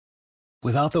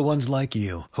Without the ones like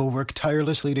you, who work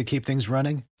tirelessly to keep things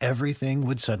running, everything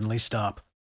would suddenly stop.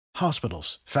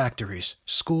 Hospitals, factories,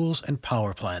 schools, and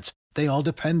power plants, they all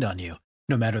depend on you.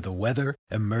 No matter the weather,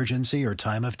 emergency, or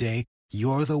time of day,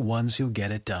 you're the ones who get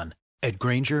it done. At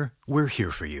Grainger, we're here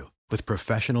for you with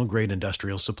professional-grade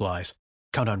industrial supplies.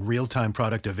 Count on real-time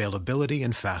product availability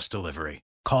and fast delivery.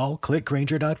 Call,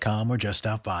 clickgrainger.com, or just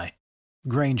stop by.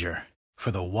 Grainger, for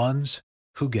the ones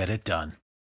who get it done.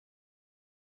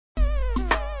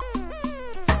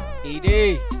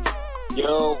 ED.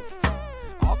 Yo.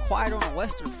 All quiet on the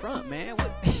Western Front, man.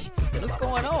 What's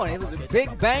going on? It was a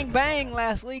big bang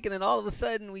last week, and then all of a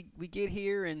sudden we get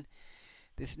here, and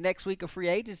this next week of free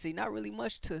agency, not really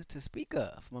much to speak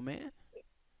of, my man.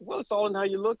 Well, it's all in how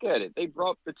you look at it. They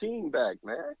brought the team back,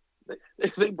 man.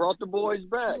 They brought the boys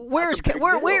back. Where is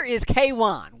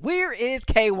K1? Where is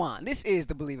K1? This is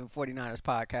the Believe in 49ers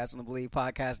podcast on the Believe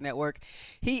Podcast Network.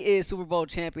 He is Super Bowl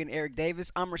champion Eric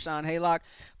Davis. I'm Rashawn Haylock.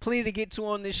 Plenty to get to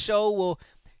on this show. We'll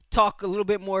talk a little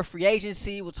bit more free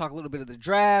agency. We'll talk a little bit of the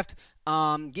draft.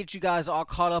 Get you guys all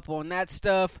caught up on that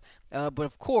stuff. But,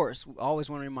 of course, we always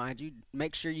want to remind you,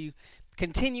 make sure you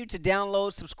continue to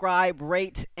download, subscribe,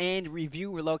 rate, and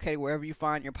review. We're located wherever you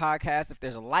find your podcast. If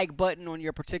there's a like button on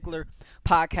your particular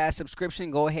podcast subscription,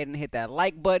 go ahead and hit that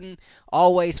like button.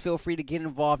 Always feel free to get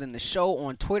involved in the show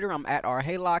on Twitter. I'm at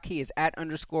 @RHaylock. He is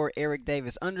 @ Eric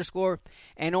Davis _.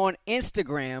 And on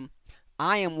Instagram,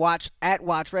 I am at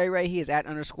Watch Ray Ray. He is @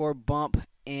 _bump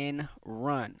and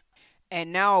run.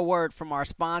 And now a word from our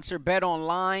sponsor,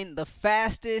 BetOnline, the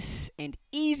fastest and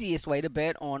easiest way to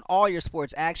bet on all your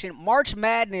sports action. March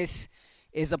Madness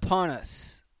is upon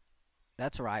us.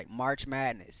 That's right, March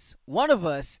Madness. One of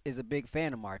us is a big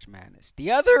fan of March Madness.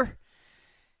 The other,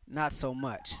 not so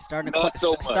much. Starting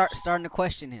to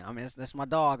question him. I mean, that's my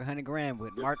dog, 100 grand.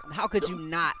 But Mark, how could you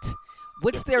not?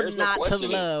 What's there not to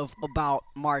love about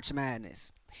March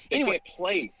Madness? Anyway, they can't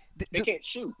play. They can't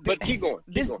shoot, but keep going.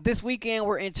 This weekend,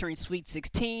 we're entering Sweet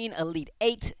 16, Elite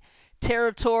 8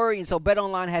 territory, and so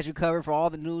BetOnline has you covered for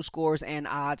all the news, scores, and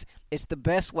odds. It's the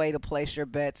best way to place your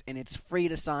bets, and it's free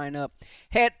to sign up.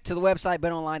 Head to the website,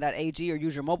 betonline.ag, or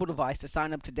use your mobile device to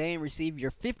sign up today and receive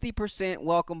your 50%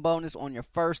 welcome bonus on your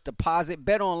first deposit.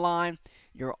 BetOnline,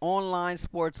 your online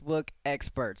sportsbook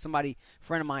expert. Somebody, a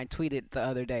friend of mine, tweeted the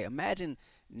other day, imagine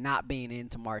not being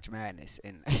into March Madness,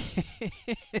 and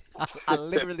I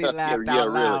literally laughed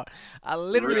out loud. Really? I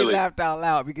literally laughed out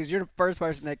loud because you're the first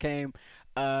person that came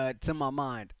to my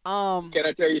mind. Can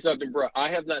I tell you something, bro? I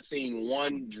have not seen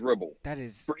one dribble.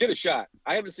 Forget a shot.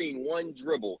 I haven't seen one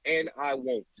dribble, and I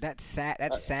won't. That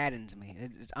saddens me.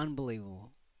 It's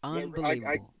unbelievable.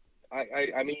 Unbelievable.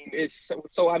 I mean, it's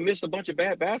so I missed a bunch of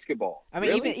bad basketball. I mean,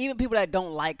 really? even people that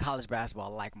don't like college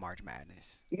basketball like March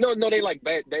Madness. No, they like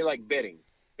betting.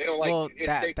 They don't like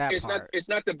that part. It's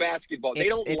not the basketball. They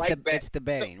don't like betting. It's the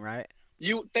betting, right?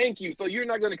 Thank you. So you're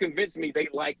not going to convince me they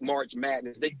like March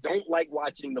Madness. They don't like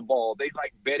watching the ball. They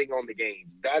like betting on the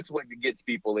games. That's what gets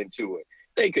people into it.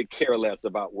 They could care less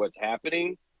about what's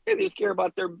happening. They just care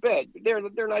about their bet. They're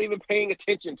not even paying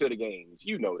attention to the games.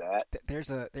 You know that. There's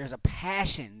a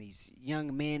passion these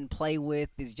young men play with.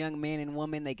 These young men and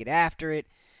women, they get after it.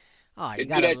 Oh, you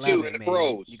gotta love it, man. The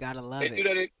pros. You gotta love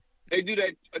it. They do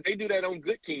that on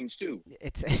good teams too.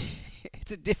 It's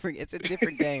a different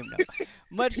game though.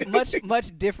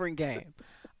 much different game.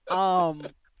 Yeah,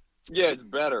 it's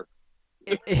better.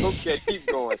 Okay, keep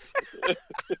going.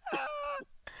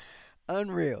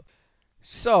 Unreal.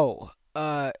 So,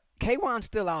 K1's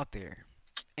still out there,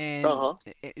 and I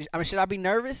mean, should I be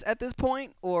nervous at this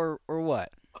point, or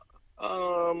what?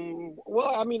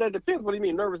 Well, I mean, that depends. What do you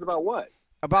mean, nervous about what?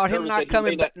 About him not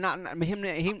coming back,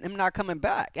 him not coming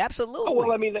back. Absolutely. Oh,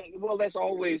 well, I mean, that's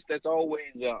always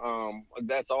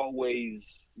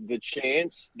the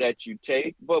chance that you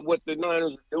take. But what the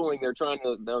Niners are doing, they're trying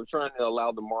to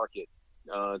allow the market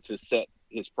to set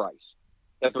his price.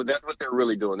 That's what they're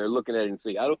really doing. They're looking at it and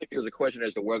see. I don't think there's a question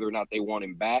as to whether or not they want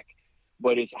him back,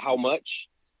 but it's how much,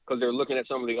 because they're looking at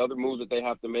some of the other moves that they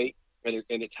have to make, and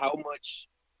it's how much.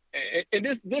 And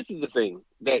this is the thing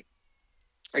that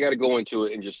I got to go into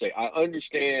it and just say, I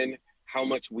understand how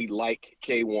much we like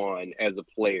K1 as a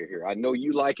player here. I know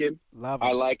you like him. Love him.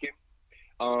 I like him.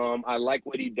 I like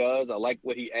what he does. I like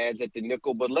what he adds at the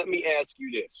nickel. But let me ask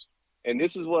you this, and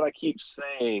this is what I keep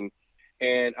saying,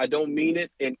 and I don't mean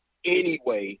it in any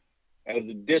way as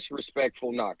a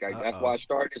disrespectful knock. That's why I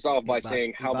started this off by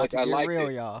saying how much I like real,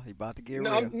 this. Y'all. He about to get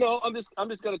real. No, I'm just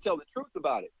going to tell the truth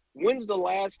about it. When's the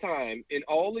last time, in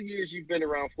all the years you've been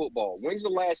around football, when's the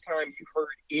last time you heard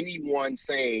anyone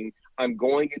saying, I'm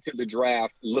going into the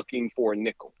draft looking for a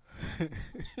nickel?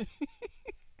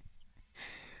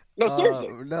 No, seriously.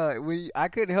 No, I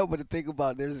couldn't help but to think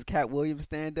about there's this Cat Williams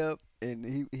stand up,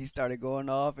 and he started going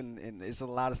off, and it's a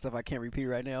lot of stuff I can't repeat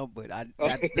right now, but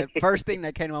the first thing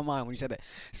that came to my mind when you said that.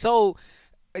 So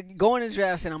going to the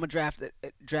draft, saying I'm gonna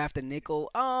draft a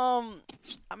nickel. I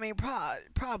mean,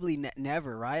 probably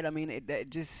never, right? I mean, that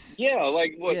just Yeah,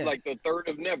 like what, like the third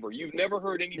of never. You've never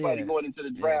heard anybody going into the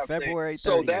draft February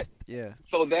 30th.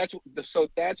 So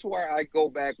that's why I go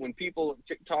back when people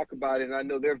talk about it. And I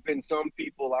know there have been some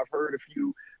people. I've heard a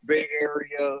few Bay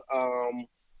Area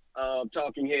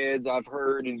talking heads. I've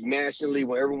heard nationally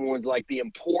where everyone's like the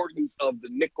importance of the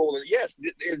nickel. And yes,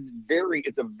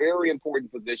 it's a very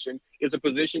important position. It's a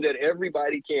position that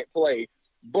everybody can't play,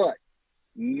 but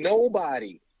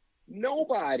nobody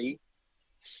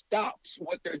stops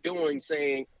what they're doing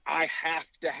saying, I have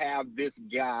to have this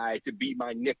guy to be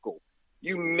my nickel.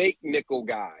 You make nickel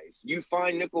guys. You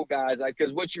find nickel guys,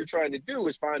 because what you're trying to do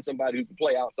is find somebody who can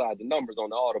play outside the numbers on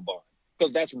the Autobahn,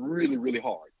 because that's really, really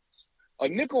hard. A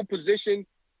nickel position,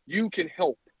 you can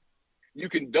help. You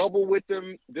can double with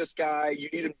them. This guy, you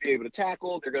need him to be able to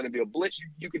tackle. They're going to be a blitz.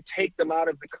 You can take them out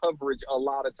of the coverage a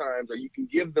lot of times, or you can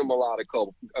give them a lot of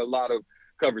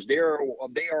coverage. They are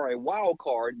a wild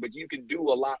card, but you can do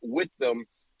a lot with them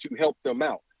to help them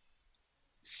out.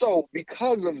 So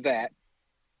because of that,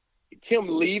 him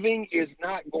leaving is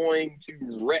not going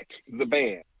to wreck the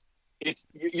band. It's,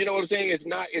 you know what I'm saying? It's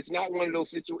not one of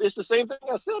those situations. It's the same thing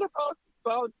I said about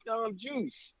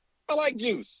Juice. I like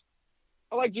Juice,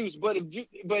 but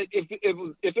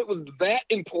if it was that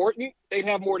important, they'd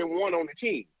have more than one on the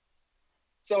team.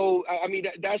 So I mean,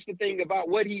 that's the thing about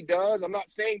what he does. I'm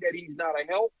not saying that he's not a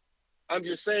help. I'm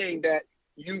just saying that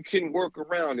you can work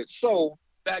around it. So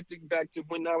back to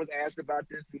when I was asked about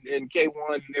this and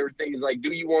K1 and everything, is like,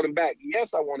 do you want him back?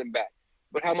 Yes, I want him back.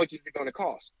 But how much is it going to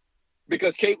cost?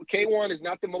 Because K1 is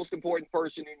not the most important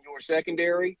person in your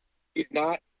secondary. He's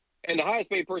not. And the highest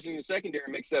paid person in the secondary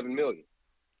makes $7 million.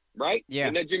 Right? Yeah.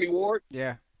 Isn't that Jimmy Ward?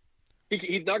 Yeah.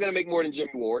 He's not going to make more than Jimmy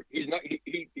Ward. He's not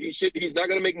going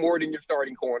to make more than your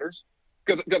starting corners.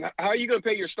 Because how are you going to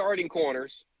pay your starting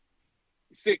corners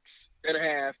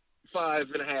 6.5,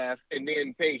 5.5, and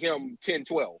then pay him 10,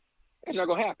 12? That's not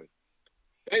going to happen.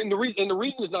 And the reason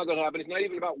it's not going to happen, it's not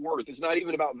even about worth. It's not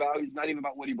even about value. It's not even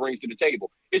about what he brings to the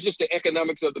table. It's just the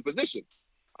economics of the position.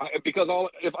 Because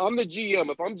if I'm the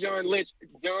GM, if I'm John Lynch,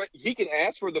 he can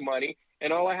ask for the money,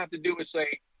 and all I have to do is say,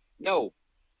 no.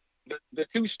 The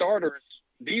two starters,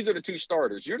 these are the two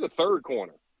starters. You're the third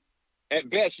corner. At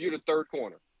best, you're the third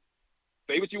corner.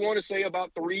 Say what you want to say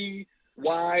about three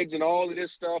wides and all of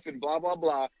this stuff and blah, blah,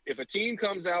 blah. If a team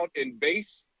comes out in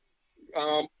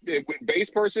with base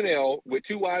personnel with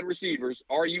two wide receivers,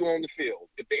 are you on the field?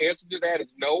 If the answer to that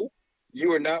is no,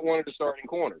 you are not one of the starting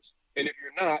corners. And if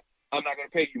you're not, I'm not going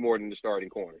to pay you more than the starting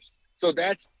corners. So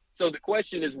the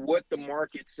question is what the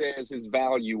market says his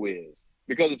value is.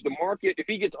 Because if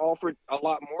he gets offered a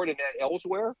lot more than that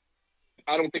elsewhere,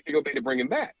 I don't think they're going to be able to bring him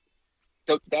back.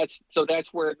 So that's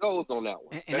where it goes on that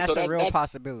one. And that's a real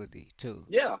possibility too.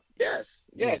 Yeah. Yes.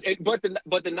 But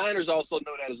the Niners also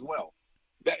know that as well.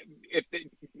 That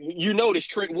you notice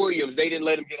Trent Williams, they didn't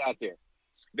let him get out there.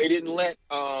 They didn't let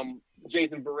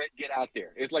Jason Verrett get out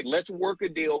there. It's like, let's work a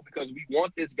deal because we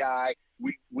want this guy.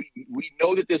 We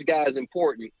know that this guy is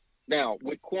important. Now,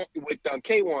 with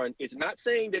K1, it's not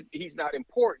saying that he's not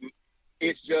important.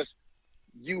 It's just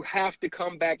you have to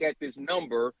come back at this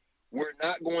number. We're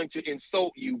not going to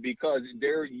insult you because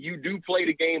you do play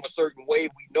the game a certain way.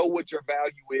 We know what your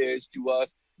value is to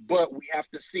us, but we have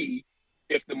to see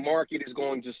if the market is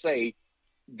going to say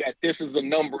that this is a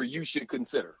number you should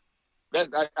consider.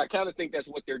 I kind of think that's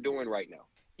what they're doing right now.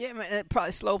 Yeah, man,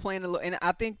 probably slow playing a little, and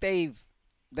I think they've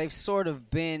sort of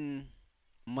been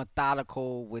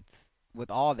methodical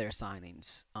with all their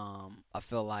signings. I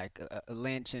feel like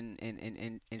Lynch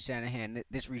and Shanahan,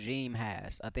 this regime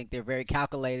has. I think they're very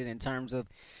calculated in terms of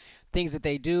things that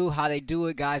they do, how they do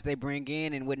it, guys they bring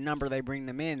in, and what number they bring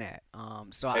them in at.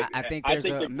 So I think there's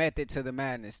a method to the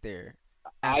madness there.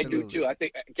 Absolutely. I do too.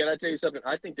 Can I tell you something?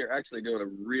 I think they're actually doing a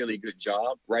really good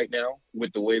job right now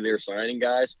with the way they're signing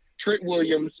guys. Trent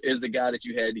Williams is the guy that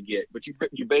you had to get, but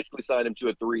you basically signed him to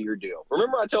a 3-year deal.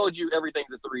 Remember I told you everything's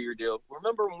a 3-year deal?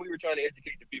 Remember when we were trying to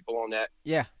educate the people on that?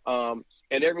 Yeah.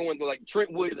 And everyone was like,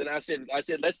 Trent Williams, and I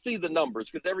said, let's see the numbers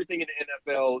because everything in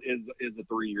the NFL is a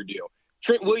 3-year deal.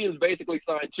 Trent Williams basically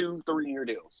signed 2 3-year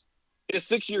deals. His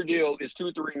 6-year deal is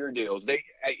 2 3-year deals.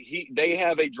 They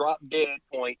have a drop dead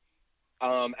point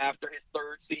after his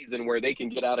 3rd season where they can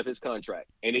get out of his contract,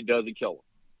 and it doesn't kill him.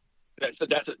 So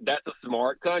that's a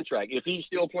smart contract. If he's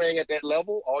still playing at that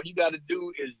level, all you got to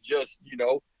do is just,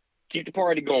 keep the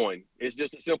party going. It's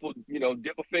just a simple,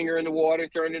 dip a finger in the water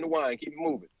and turn it into wine. Keep it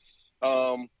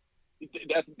moving.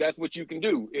 That's what you can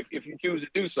do if you choose to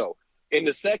do so. In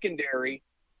the secondary,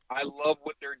 I love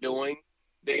what they're doing.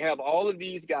 They have all of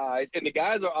these guys, and the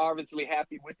guys are obviously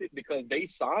happy with it because they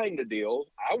signed the deal.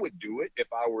 I would do it if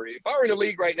I were in the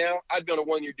league right now. I'd be on a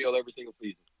 1-year deal every single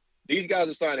season. These guys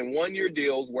are signing 1-year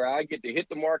deals where I get to hit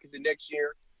the market the next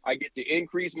year. I get to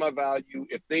increase my value.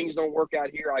 If things don't work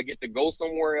out here, I get to go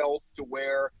somewhere else to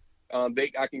where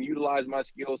I can utilize my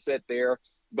skill set there.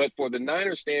 But for the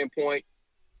Niners standpoint,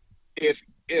 if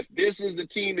this is the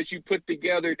team that you put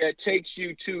together that takes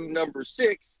you to number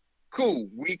 6, cool,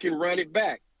 we can run it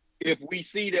back. If we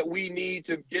see that we need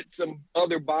to get some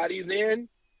other bodies in,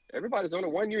 everybody's on a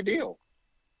 1-year deal.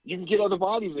 You can get other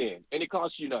bodies in, and it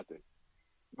costs you nothing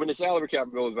when the salary cap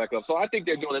goes back up. So I think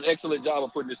they're doing an excellent job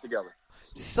of putting this together.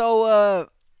 So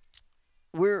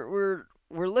we're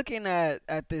looking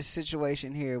at this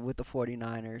situation here with the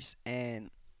 49ers, and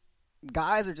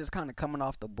guys are just kind of coming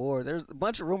off the board. There's a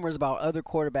bunch of rumors about other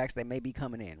quarterbacks that may be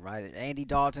coming in, right? Andy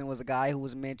Dalton was a guy who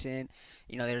was mentioned.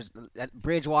 There's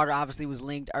Bridgewater obviously was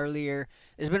linked earlier.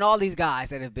 There's been all these guys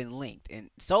that have been linked, and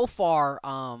so far,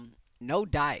 no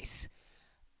dice.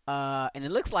 And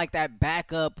it looks like that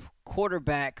backup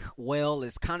quarterback well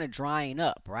is kind of drying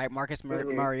up, right? Marcus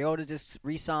Mariota just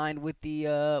re-signed with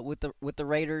the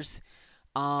Raiders.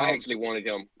 I actually wanted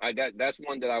him. That's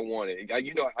one that I wanted. I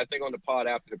think on the pod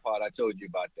after the pod, I told you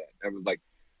about that. I was like,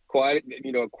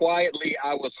 quietly,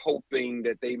 I was hoping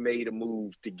that they made a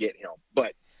move to get him,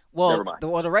 but never mind.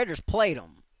 The Raiders played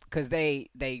him because they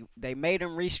made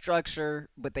him restructure,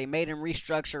 but they made him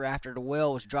restructure after the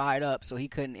well was dried up, so he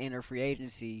couldn't enter free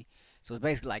agency. So it's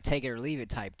basically like take it or leave it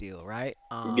type deal, right?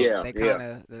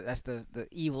 That's the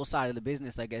evil side of the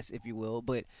business, I guess, if you will.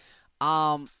 But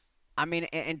I mean,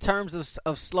 in terms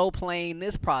of slow playing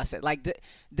this process, like,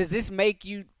 does this make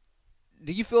you?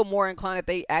 Do you feel more inclined that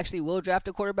they actually will draft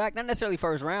a quarterback? Not necessarily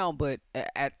first round, but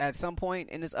at some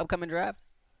point in this upcoming draft.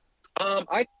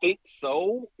 I think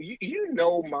so. You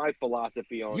know my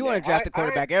philosophy on that. You want to draft a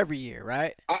quarterback every year,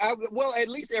 right? Well, at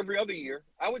least every other year.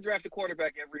 I would draft a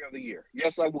quarterback every other year.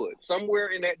 Yes, I would. Somewhere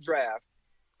in that draft,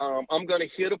 I'm going to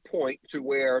hit a point to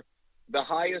where the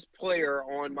highest player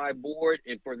on my board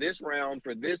and for this round,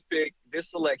 for this pick,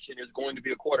 this selection is going to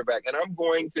be a quarterback. And I'm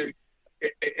going to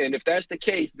 – and if that's the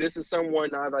case, this is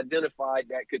someone I've identified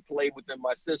that could play within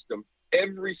my system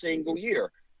every single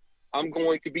year. I'm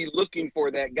going to be looking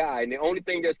for that guy. And the only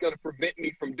thing that's going to prevent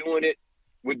me from doing it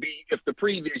would be if the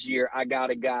previous year I got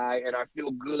a guy and I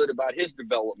feel good about his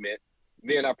development,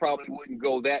 then I probably wouldn't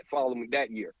go that following that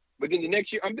year. But then the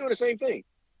next year, I'm doing the same thing.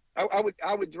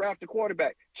 I would draft a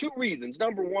quarterback. 2 reasons.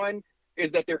 Number one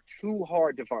is that they're too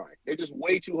hard to find. They're just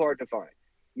way too hard to find.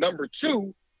 Number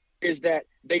 2 is that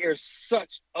they are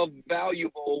such a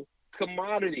valuable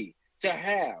commodity to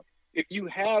have. If you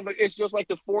have, it's just like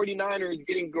the 49ers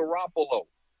getting Garoppolo.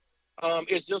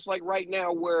 It's just like right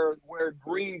now where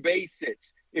Green Bay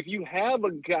sits. If you have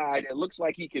a guy that looks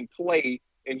like he can play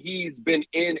and he's been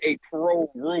in a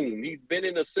pro room, he's been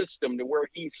in a system to where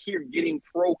he's here getting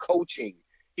pro coaching,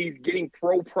 he's getting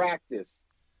pro practice,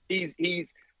 he's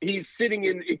sitting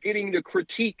in getting the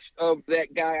critiques of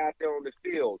that guy out there on the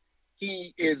field.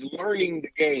 He is learning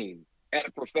the game at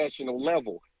a professional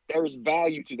level. There's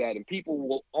value to that, and people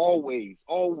will always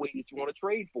want to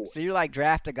trade for it. So you like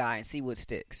draft a guy and see what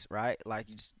sticks, right? Like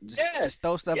you just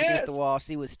throw stuff against the wall,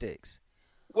 see what sticks.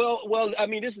 Well, I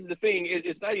mean, this is the thing.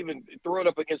 It's not even throw it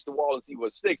up against the wall and see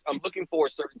what sticks. I'm looking for a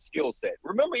certain skill set.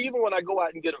 Remember, even when I go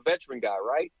out and get a veteran guy,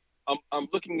 right? I'm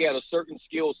looking at a certain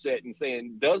skill set and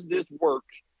saying, does this work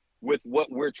with what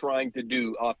we're trying to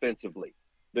do offensively,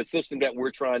 the system that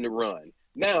we're trying to run?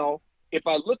 Now, if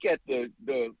I look at the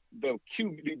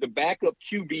backup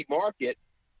QB market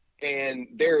and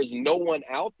there is no one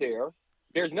out there,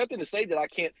 there's nothing to say that I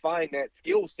can't find that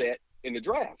skill set in the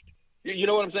draft. You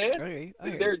know what I'm saying? I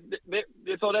hear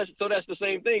you. So that's the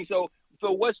same thing. So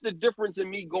what's the difference in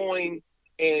me going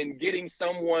and getting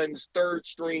someone's third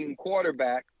string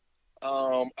quarterback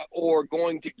or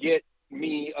going to get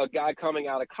me a guy coming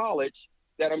out of college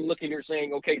that I'm looking here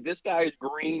saying, okay, this guy is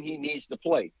green, he needs to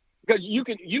play. Because you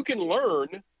can learn,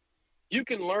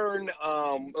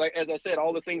 like as I said,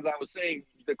 all the things I was saying,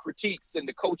 the critiques and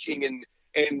the coaching and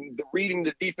the reading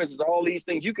the defenses, all these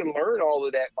things, you can learn all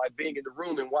of that by being in the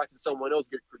room and watching someone else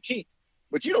get critiqued.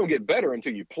 But you don't get better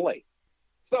until you play.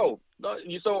 So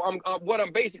what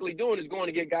I'm basically doing is going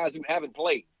to get guys who haven't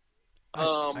played.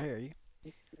 I hear you.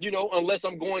 Unless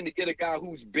I'm going to get a guy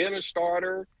who's been a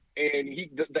starter and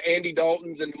the Andy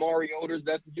Daltons and the Mariotas,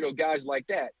 that's guys like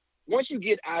that. Once you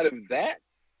get out of that,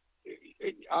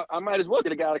 I might as well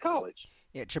get a guy out of college.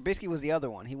 Yeah, Trubisky was the other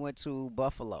one. He went to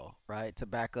Buffalo, right, to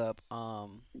back up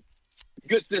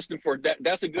Good system for that.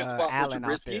 That's a good spot Allen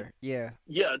for out Trubisky. there. Yeah.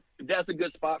 Yeah, that's a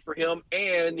good spot for him,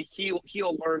 and he'll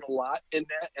learn a lot in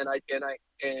that.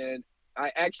 And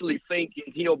I actually think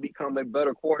he'll become a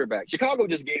better quarterback. Chicago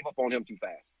just gave up on him too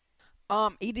fast.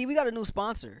 ED, we got a new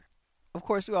sponsor. Of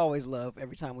course, we always love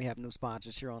every time we have new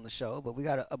sponsors here on the show, but we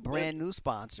got a brand new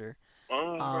sponsor.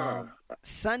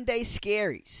 Sunday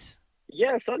Scaries.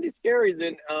 Yeah, Sunday Scaries,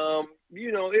 and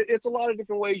it's a lot of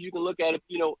different ways you can look at it.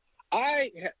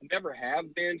 I never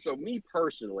have been. So me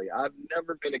personally, I've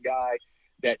never been a guy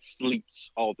that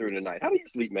sleeps all through the night. How do you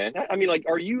sleep, man? I mean, like,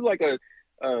 are you like a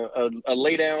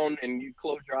lay down and you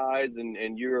close your eyes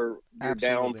and you're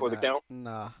down for the count?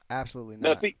 No, absolutely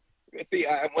not. No,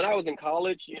 when I was in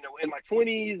college, in my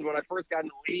 20s, when I first got in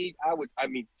the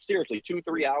league, seriously,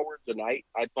 2-3 hours a night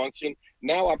I'd function.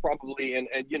 Now I probably, in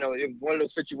one of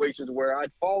those situations where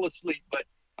I'd fall asleep, but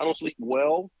I don't sleep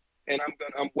well, and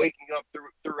I'm waking up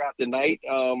throughout the night.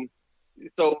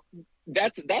 So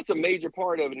that's a major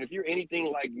part of it. And if you're anything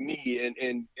like me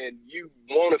and you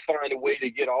want to find a way to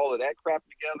get all of that crap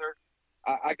together,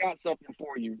 I got something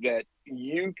for you that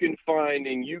you can find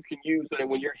and you can use so that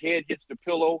when your head hits the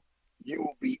pillow, you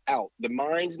will be out. The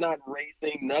mind's not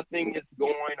racing. Nothing is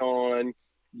going on.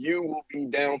 You will be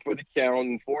down for the count.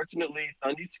 Unfortunately,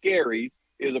 Sunday Scaries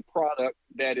is a product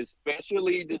that is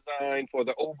specially designed for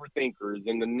the overthinkers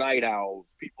and the night owls,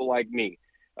 people like me.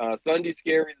 Sunday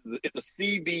Scaries is a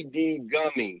CBD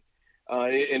gummy,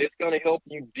 and it's going to help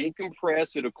you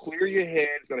decompress. It'll clear your head.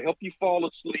 It's going to help you fall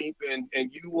asleep, and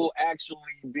you will actually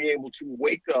be able to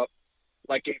wake up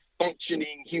like a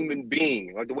functioning human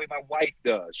being, like the way my wife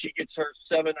does. She gets her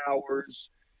 7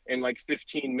 hours and like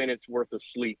 15 minutes worth of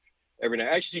sleep every night.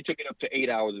 Actually, she took it up to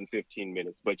 8 hours and 15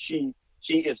 minutes, but she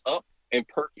is up and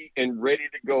perky and ready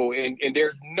to go. And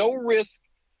there's no risk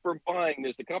for buying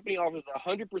this. The company offers a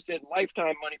 100%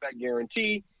 lifetime money-back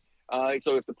guarantee.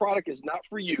 So if the product is not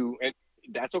for you, and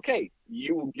that's okay,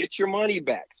 you will get your money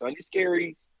back. Sunday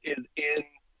Scaries is in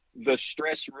the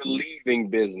stress relieving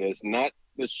business, not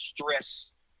the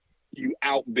stress you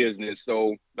out business.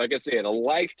 So like I said, a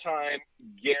lifetime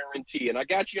guarantee. And I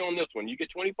got you on this one. You get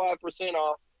 25%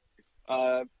 off.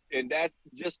 And that's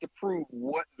just to prove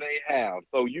what they have.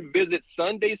 So you visit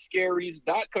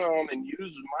sundayscaries.com and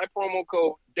use my promo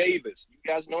code Davis. You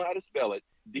guys know how to spell it,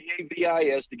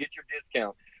 DAVIS, to get your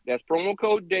discount. That's promo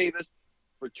code Davis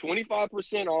for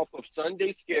 25% off of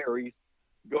Sunday Scaries.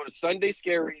 Go to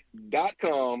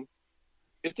sundayscaries.com.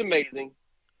 It's amazing.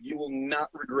 You will not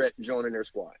regret joining their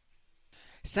squad.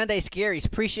 Sunday Scaries,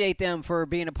 appreciate them for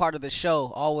being a part of the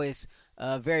show. Always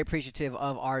very appreciative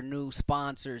of our new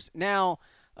sponsors. Now,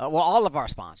 all of our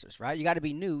sponsors, right? You got to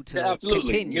be new to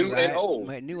continue, new right? and old.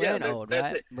 New and old,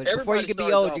 right? It. But before you can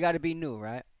be old, you got to be new,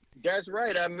 right? That's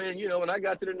right. I mean, when I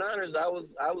got to the Niners, I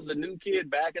was a new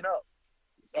kid backing up.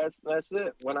 That's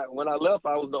it. When I left,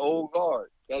 I was the old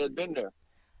guard that had been there.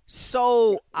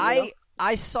 So I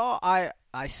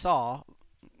saw,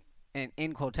 and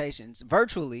in quotations,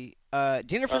 virtually,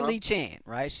 Jennifer Lee Chan,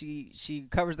 right? She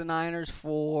covers the Niners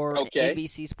for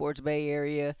NBC Sports Bay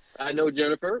Area. I know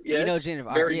Jennifer. Yes. You know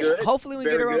Jennifer. Very good. Hopefully we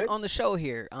get her on the show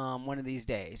here one of these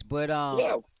days. But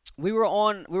we were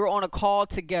on a call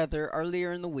together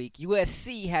earlier in the week.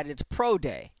 USC had its pro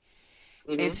day.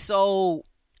 Mm-hmm. And so,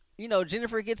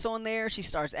 Jennifer gets on there, she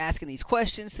starts asking these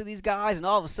questions to these guys, and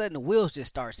all of a sudden the wheels just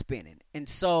start spinning. And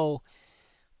so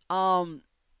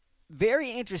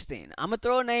very interesting. I'm going to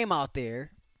throw a name out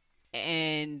there,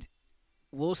 and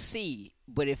we'll see.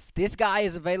 But if this guy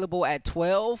is available at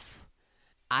 12,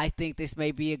 I think this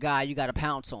may be a guy you got to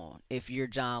pounce on if you're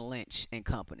John Lynch and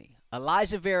company.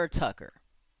 Elijah Vera Tucker.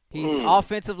 He's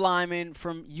offensive lineman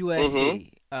from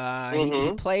USC.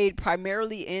 He played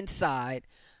primarily inside,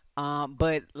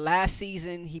 but last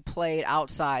season he played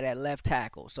outside at left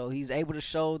tackle. So he's able to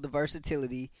show the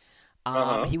versatility.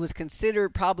 He was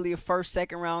considered probably a first,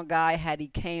 second-round guy had he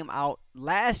came out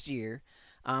last year.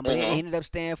 But he ended up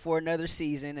staying for another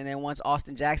season, and then once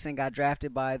Austin Jackson got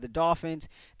drafted by the Dolphins,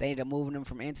 they ended up moving him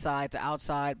from inside to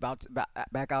outside,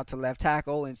 back out to left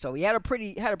tackle, and so he had a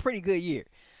pretty good year.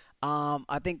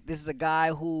 I think this is a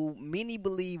guy who many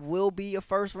believe will be a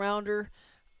first-rounder.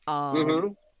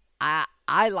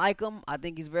 I like him. I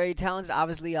think he's very talented.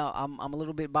 Obviously, I'm a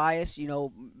little bit biased,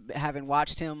 having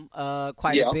watched him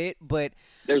quite a bit. But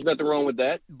there's nothing wrong with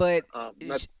that. But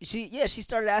she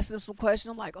started asking him some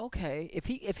questions. I'm like, okay,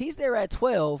 if he's there at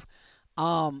 12,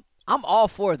 I'm all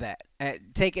for that.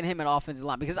 Taking him at offensive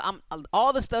line, because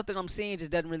all the stuff that I'm seeing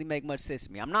just doesn't really make much sense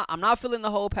to me. I'm not feeling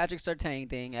the whole Patrick Surtain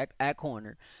thing at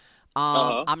corner.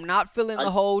 I'm not feeling the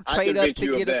whole I trade up convinced to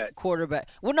you of get a that. quarterback.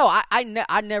 Well, no,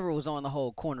 I never was on the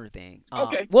whole corner thing.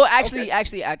 Okay. Well, actually,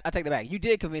 Okay. I take that back. You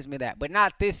did convince me of that, but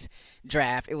not this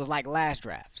draft. It was like last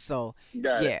draft. So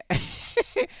Got it. yeah.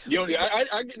 You don't.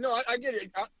 I get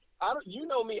it. I don't. You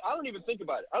know me. I don't even think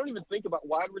about it. I don't even think about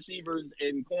wide receivers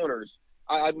and corners.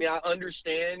 I mean, I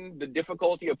understand the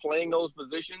difficulty of playing those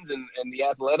positions and the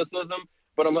athleticism,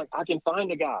 but I'm like, I can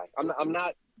find a guy. I'm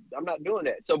not doing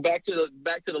that. So back to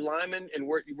the lineman and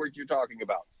where you're talking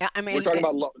about. I mean, We're talking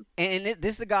about. and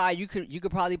this is a guy you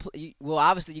could probably play. Well,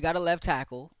 obviously you got a left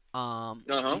tackle.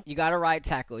 You got a right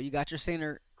tackle. You got your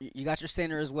center. You got your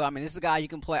center as well. I mean, this is a guy you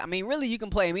can play. I mean, really, you can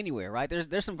play him anywhere, right?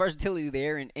 There's some versatility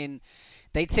there, and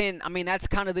they tend. I mean, that's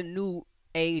kind of the new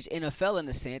age NFL in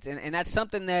a sense, and that's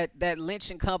something that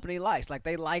Lynch and company likes. Like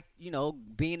they like,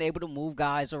 being able to move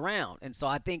guys around, and so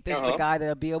I think this is a guy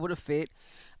that'll be able to fit.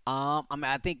 I mean,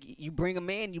 I think you bring him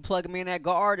in, you plug him in at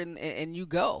guard, and you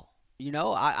go.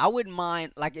 I wouldn't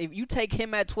mind, like, if you take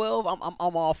him at 12, I'm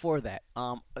all for that.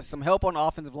 Some help on the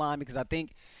offensive line because I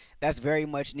think that's very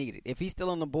much needed. If he's still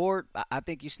on the board, I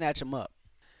think you snatch him up.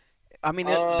 I mean,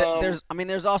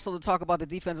 there's also the talk about the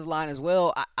defensive line as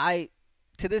well. I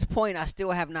to this point, I still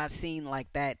have not seen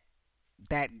like that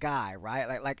guy,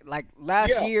 right? Like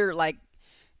last year, like.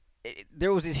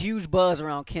 There was this huge buzz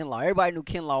around Kinlaw. Everybody knew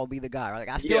Kinlaw would be the guy. Right? Like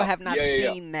I still have not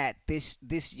seen that this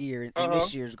year in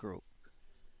this year's group.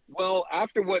 Well,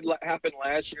 after what happened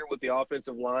last year with the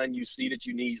offensive line, you see that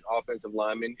you need offensive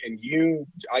linemen. And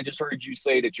I just heard you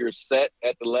say that you're set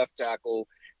at the left tackle,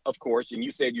 of course, and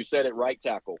you said you're set at right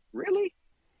tackle. Really?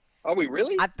 Are we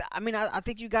really? I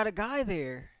think you got a guy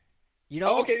there.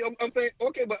 Okay, I'm saying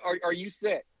okay, but are you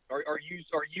set? Are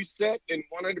you set and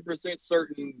 100%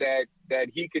 certain that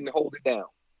he can hold it down?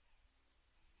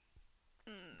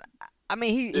 I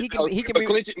mean, he can be.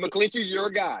 McClinchy's your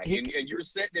guy, and you're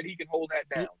set that he can hold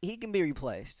that down. He can be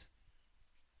replaced.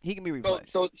 He can be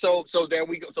replaced. So there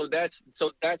we go. So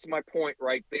that's my point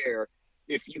right there.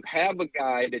 If you have a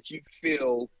guy that you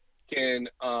feel can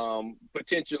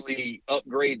potentially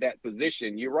upgrade that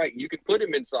position, you're right. You can put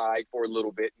him inside for a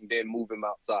little bit and then move him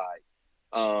outside.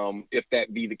 If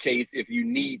that be the case, if you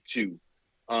need to,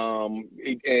 and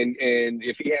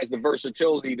if he has the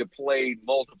versatility to play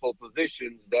multiple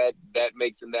positions, that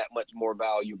makes him that much more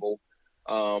valuable,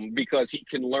 because he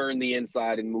can learn the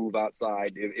inside and move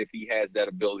outside if he has that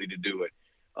ability to do it.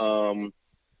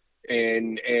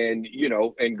 And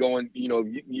going,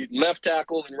 left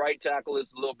tackle and right tackle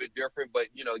is a little bit different, but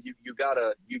you got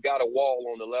a wall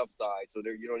on the left side, so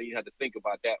there you don't even have to think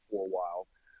about that for a while.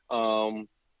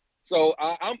 So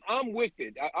I'm with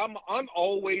it. I'm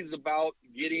always about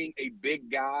getting a big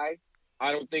guy.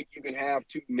 I don't think you can have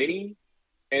too many,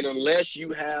 and unless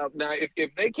you have now,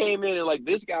 if they came in and like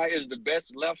this guy is the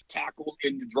best left tackle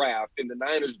in the draft, and the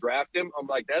Niners draft him, I'm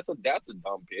like that's a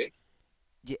dumb pick.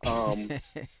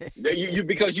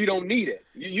 Because you don't need it.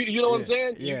 You know what I'm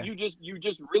saying? Yeah. You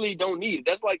just really don't need it.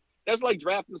 That's like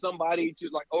drafting somebody to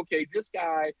like, okay, this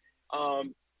guy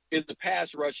is the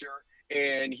pass rusher.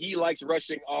 And he likes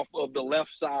rushing off of the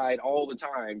left side all the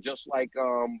time, just like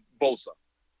Bosa.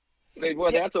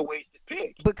 Well, that's a wasted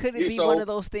pick. But could it be one of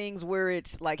those things where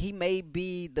it's like he may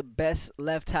be the best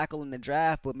left tackle in the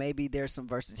draft, but maybe there's some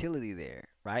versatility there,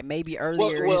 right? Maybe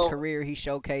earlier in his career he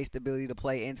showcased the ability to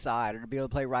play inside or to be able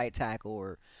to play right tackle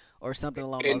or something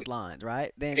along those lines,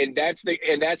 right? And that's the case.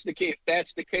 If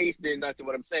that's the case, then that's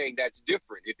what I'm saying. That's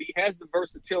different. If he has the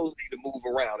versatility to move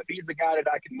around, if he's a guy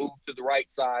that I can move to the right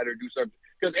side or do something,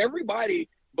 because everybody,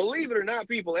 believe it or not,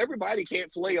 everybody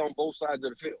can't play on both sides of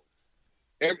the field.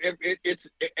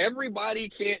 Everybody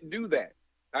can't do that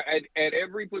at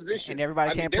every position, and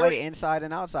everybody can't play inside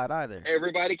and outside either.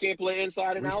 Everybody can't play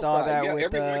inside and outside. We saw that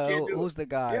with who's the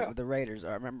guy with the Raiders?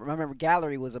 I remember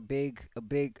Gallery was a big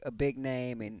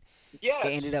name, and it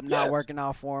ended up not working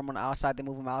out for him on the outside. They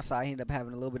moved him outside. He ended up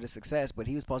having a little bit of success, but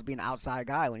he was supposed to be an outside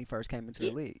guy when he first came into the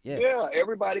league. Yeah,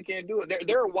 everybody can't do it.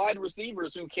 There are wide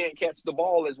receivers who can't catch the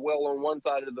ball as well on one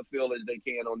side of the field as they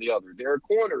can on the other. There are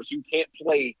corners who can't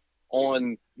play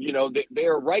on,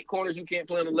 there are right corners who can't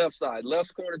play on the left side,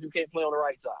 left corners who can't play on the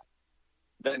right side.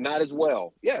 Not as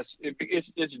well. Yes,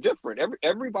 it's different.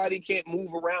 Everybody can't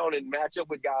move around and match up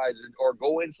with guys or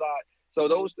go inside. So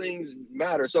those things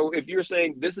matter. So if you're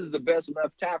saying this is the best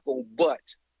left tackle, but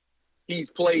he's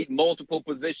played multiple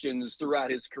positions throughout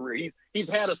his career. He's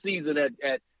had a season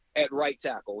at right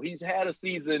tackle. He's had a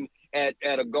season at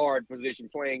a guard position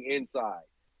playing inside.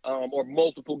 Or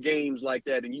multiple games like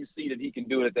that, and you see that he can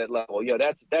do it at that level. Yeah,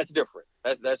 that's different.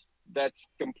 that's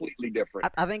completely different.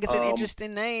 I think it's an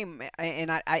interesting name,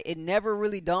 and I it never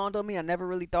really dawned on me. I never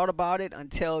really thought about it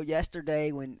until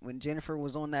yesterday when Jennifer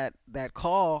was on that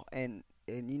call, and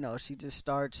she just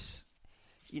starts.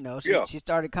 She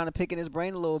started kind of picking his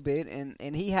brain a little bit,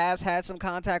 and he has had some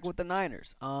contact with the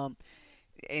Niners.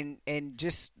 And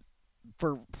just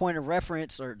for point of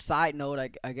reference or side note,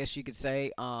 I guess you could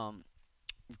say,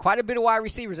 quite a bit of wide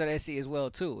receivers at SC as well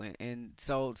too, and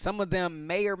so some of them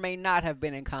may or may not have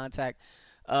been in contact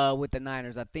with the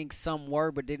Niners. I think some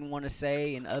were but didn't want to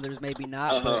say, and others maybe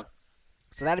not. But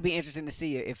so that'd be interesting to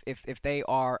see if they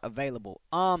are available.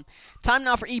 Time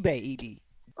now for eBay, Ed.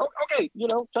 Okay,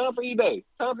 time for eBay.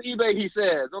 Time for eBay, he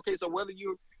says. Okay, so whether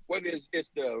it's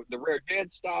the rare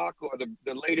dead stock or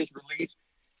the latest release,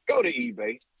 go to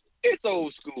eBay. It's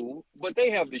old school, but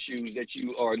they have the shoes that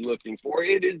you are looking for.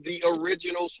 It is the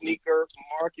original sneaker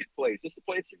marketplace. It's the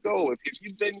place to go. If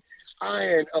you've been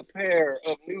eyeing a pair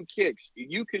of new kicks,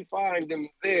 you can find them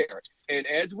there. And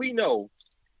as we know,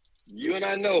 you and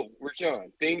I know,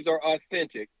 Rashawn, things are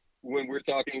authentic when we're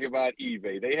talking about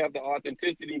eBay. They have the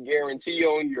authenticity guarantee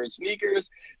on your sneakers.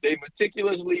 They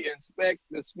meticulously inspect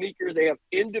the sneakers. They have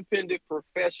independent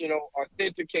professional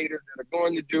authenticators that are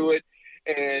going to do it.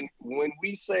 And when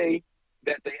we say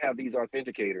that they have these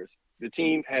authenticators, the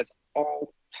team has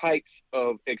all types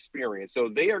of experience. So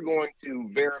they are going to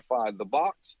verify the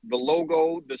box, the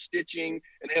logo, the stitching,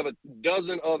 and they have a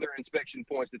dozen other inspection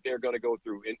points that they're going to go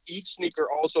through. And each sneaker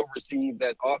also receives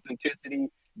that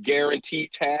authenticity guarantee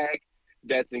tag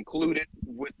that's included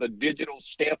with the digital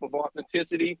stamp of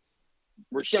authenticity.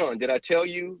 Rashawn, did I tell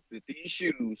you that these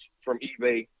shoes from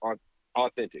eBay are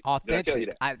authentic? Did I tell you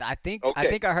that? I think okay. I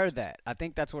think I heard that. I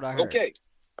think that's what I heard.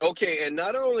 Okay. And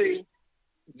not only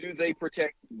do they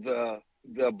protect the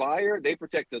buyer, they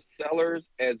protect the sellers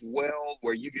as well,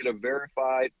 where you get a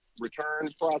verified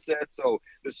returns process. So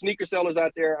the sneaker sellers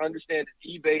out there understand that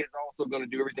eBay is also going to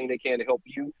do everything they can to help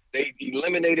you. They've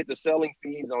eliminated the selling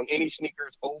fees on any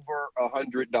sneakers over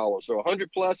 $100. So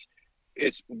 100 plus,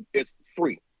 it's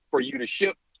free for you to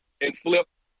ship and flip.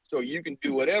 So you can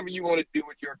do whatever you want to do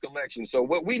with your collection. So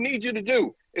what we need you to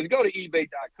do is go to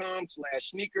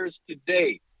ebay.com/sneakers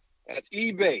today. That's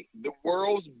eBay, the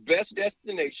world's best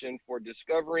destination for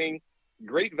discovering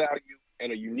great value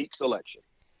and a unique selection.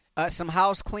 Some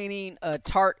house cleaning.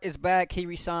 Tart is back. He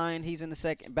resigned. He's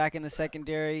back in the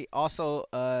secondary. Also,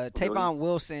 Tavon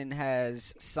Wilson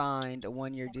has signed a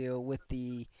 1-year deal with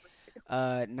the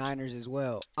Niners as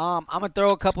well. I'm gonna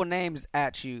throw a couple names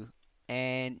at you,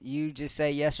 and you just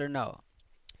say yes or no.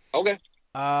 Okay.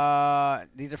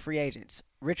 These are free agents.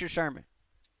 Richard Sherman.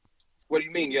 What do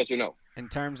you mean, yes or no? In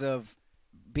terms of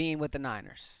being with the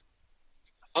Niners.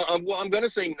 Well, I'm going to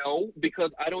say no,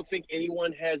 because I don't think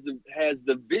anyone has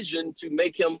the vision to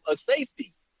make him a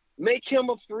safety. Make him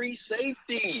a free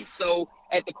safety. So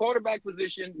at the quarterback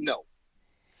position, no.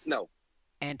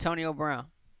 Antonio Brown.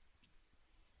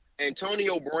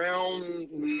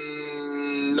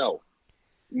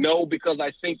 No, because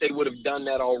I think they would have done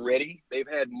that already. They've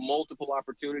had multiple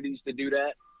opportunities to do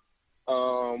that,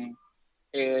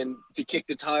 and to kick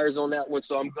the tires on that one.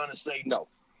 So I'm going to say no.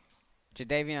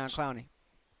 Jadeveon Clowney.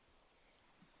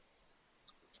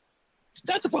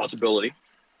 That's a possibility.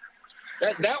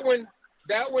 That one.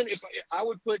 If I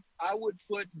would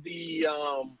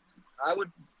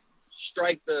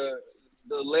strike the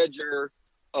ledger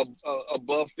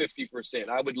above 50%.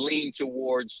 I would lean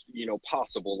towards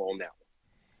possible on that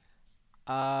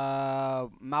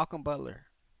one. Malcolm Butler.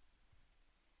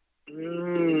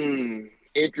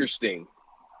 Interesting.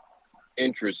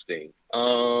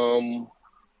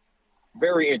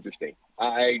 Very interesting.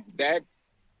 That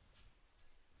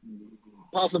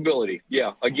possibility.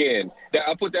 Yeah. Again,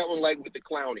 I put that one like with the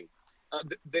Clowney.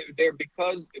 They're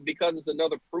because it's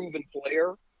another proven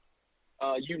player.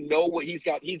 What he's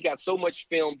got. He's got so much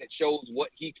film that shows what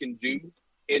he can do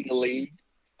in the league.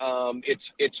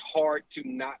 It's hard to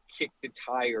not kick the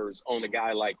tires on a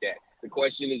guy like that. The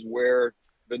question is where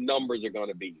the numbers are going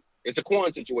to be. It's a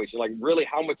Quan situation. Like, really,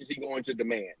 how much is he going to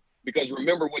demand? Because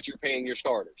remember what you're paying your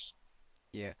starters.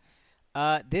 Yeah.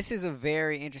 This is a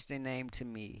very interesting name to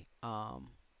me.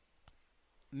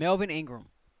 Melvin Ingram.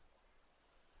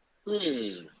 How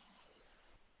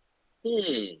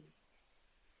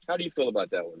do you feel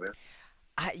about that one, man?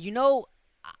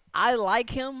 I like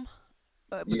him,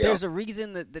 but there's a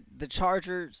reason that the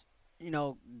Chargers,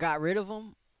 got rid of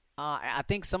him. I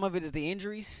think some of it is the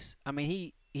injuries. I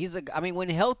mean, when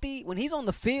healthy, when he's on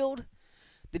the field,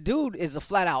 the dude is a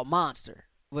flat out monster.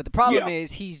 But the problem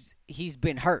is he's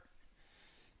been hurt.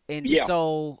 And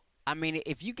so, I mean,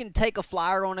 if you can take a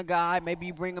flyer on a guy, maybe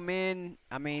you bring him in.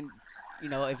 I mean,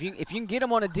 if you can get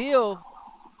him on a deal,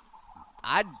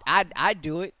 I'd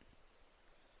do it.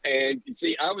 And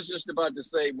see, I was just about to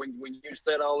say when you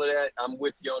said all of that, I'm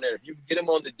with you on that. If you get him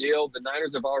on the deal, the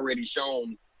Niners have already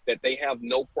shown that they have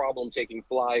no problem taking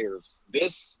flyers.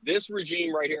 This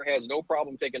regime right here has no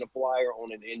problem taking a flyer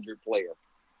on an injured player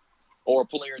or a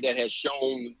player that has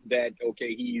shown that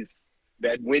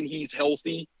that when he's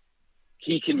healthy,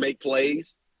 he can make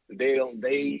plays.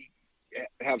 They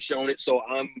have shown it. So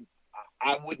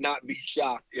I would not be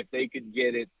shocked if they could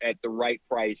get it at the right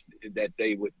price that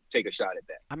they would take a shot at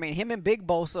that. I mean, him and Big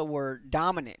Bosa were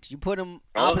dominant. You put him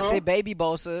opposite Baby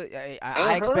Bosa,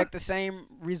 I expect the same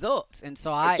results, and so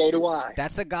do I.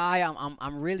 That's a guy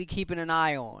I'm really keeping an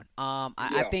eye on.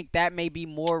 I think that may be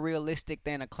more realistic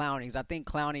than a Clowney, because I think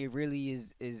Clowney really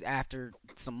is after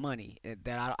some money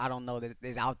that I don't know that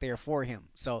is out there for him.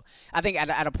 So I think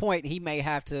at a point he may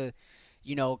have to,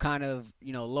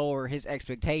 lower his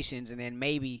expectations, and then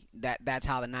maybe that's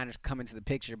how the Niners come into the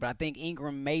picture. But I think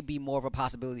Ingram may be more of a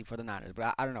possibility for the Niners,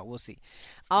 but I don't know. We'll see.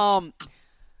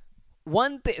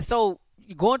 One thing, so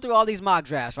going through all these mock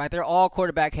drafts, right? They're all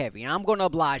quarterback heavy, and I'm going to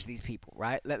oblige these people,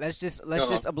 right? Let's just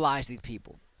oblige these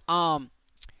people. In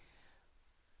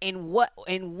what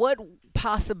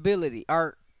possibility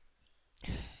or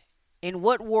in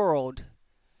what world?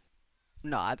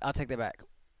 No, I'll take that back.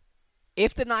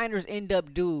 If the Niners end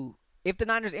up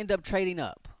trading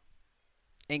up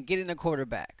and getting a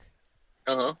quarterback,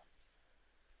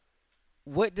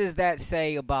 what does that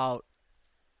say about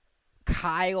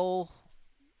Kyle,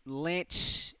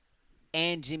 Lynch,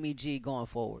 and Jimmy G going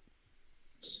forward?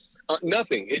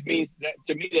 Nothing. It means that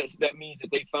to me that means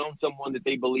that they found someone that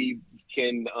they believe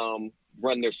can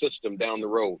run their system down the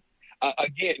road.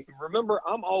 Again, remember,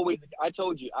 I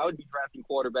told you I would be drafting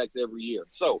quarterbacks every year.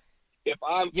 So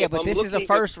this is a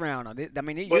first round. I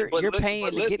mean, you're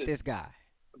paying to get this guy.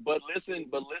 But listen.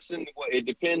 It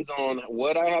depends on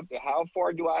how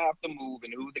far do I have to move,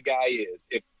 and who the guy is.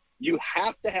 If you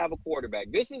have to have a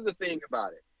quarterback, this is the thing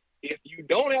about it. If you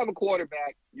don't have a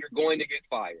quarterback, you're going to get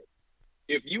fired.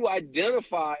 If you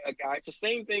identify a guy, it's the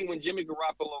same thing when Jimmy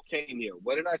Garoppolo came here.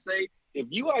 What did I say? If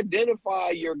you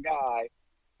identify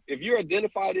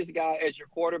this guy as your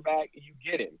quarterback, you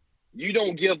get him. You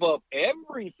don't give up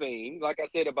everything. Like I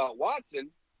said about Watson,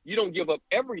 you don't give up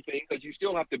everything because you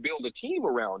still have to build a team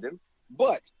around him.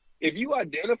 But if you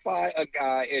identify a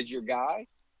guy as your guy,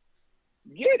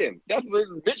 get him. That's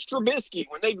Mitch Trubisky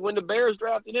when the Bears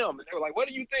drafted him, and they were like, "What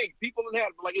do you think?" People didn't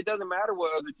have it doesn't matter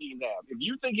what other teams have. If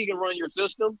you think he can run your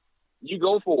system, you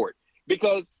go for it.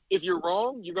 Because if you're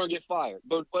wrong, you're gonna get fired.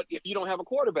 But if you don't have a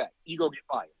quarterback, you're gonna get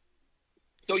fired.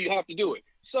 So you have to do it.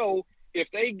 So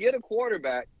if they get a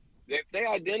quarterback, if they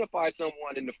identify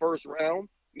someone in the first round,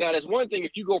 now there's one thing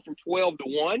if you go from 12 to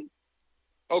 1,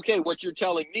 okay, what you're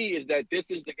telling me is that this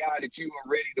is the guy that you are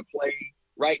ready to play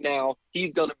right now.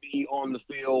 He's going to be on the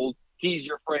field. He's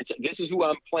your franchise. This is who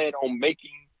I'm planning on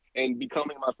making and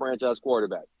becoming my franchise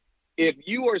quarterback. If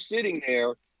you are sitting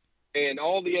there and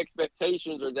all the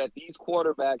expectations are that these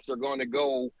quarterbacks are going to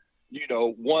go,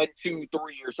 1, 2,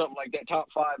 3 or something like that,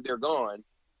 top 5, they're gone.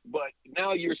 But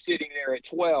now you're sitting there at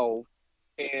 12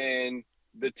 and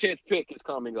the 10th pick is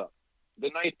coming up. The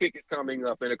 9th pick is coming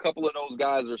up, and a couple of those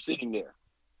guys are sitting there.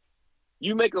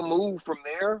 You make a move from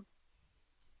there,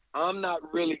 I'm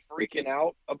not really freaking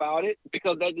out about it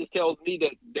because that just tells me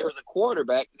that there's a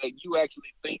quarterback that you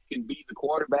actually think can be the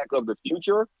quarterback of the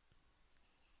future,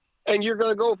 and you're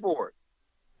going to go for it.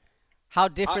 How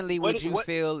differently would you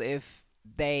feel if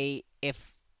they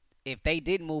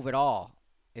didn't move at all?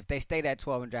 If they stayed at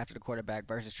 12 and drafted a quarterback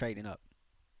versus trading up?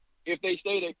 If they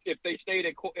stayed at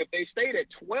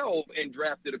 12 and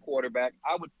drafted a quarterback,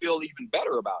 I would feel even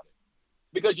better about it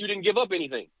because you didn't give up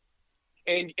anything.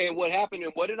 And what happened,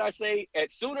 and what did I say? At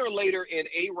sooner or later in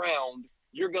a round,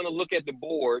 you're going to look at the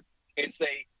board and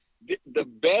say the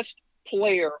best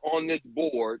player on this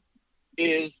board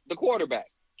is the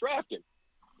quarterback. Draft him.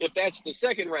 If that's the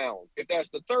second round, if that's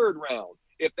the third round,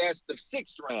 if that's the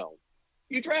sixth round,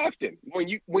 you draft him.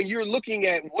 When you're looking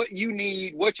at what you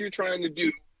need, what you're trying to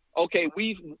do, okay,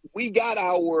 we got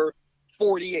our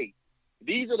 48.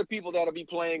 These are the people that'll be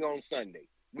playing on Sunday.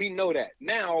 We know that.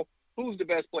 Now, who's the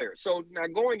best player? So now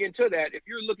going into that, if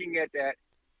you're looking at that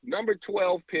number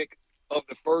 12 pick of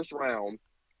the first round,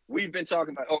 we've been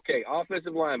talking about, okay,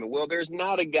 offensive lineman. Well, there's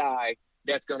not a guy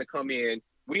that's going to come in.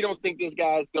 We don't think this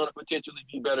guy's going to potentially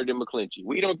be better than McClinchy.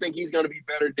 We don't think he's going to be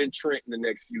better than Trent in the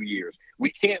next few years.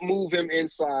 We can't move him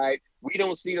inside. We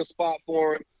don't see a spot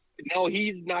for him. No,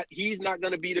 he's not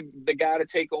going to be the guy to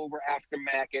take over after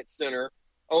Mack at center.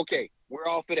 Okay, we're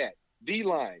off of that.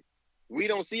 D-line. We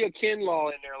don't see a Kinlaw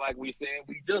in there like we said.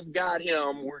 We just got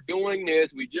him. We're doing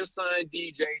this. We just signed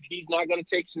DJ. He's not going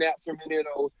to take snaps from any of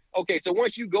those. Okay, so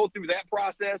once you go through that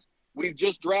process, we've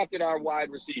just drafted our wide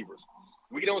receivers.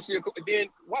 We don't see then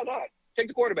why not take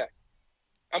the quarterback?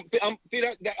 I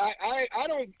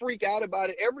don't freak out about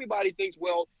it. Everybody thinks,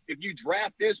 well, if you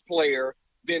draft this player,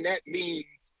 then that means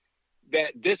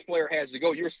that this player has to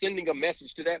go. You're sending a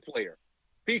message to that player.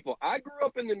 People, I grew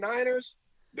up in the Niners.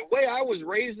 The way I was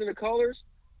raised in the colors,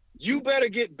 you better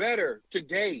get better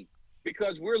today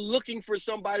because we're looking for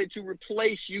somebody to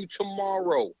replace you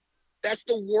tomorrow. That's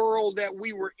the world that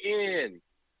we were in.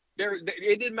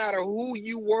 It didn't matter who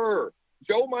you were.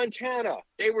 Joe Montana,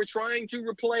 they were trying to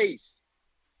replace.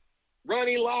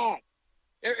 Ronnie Lott.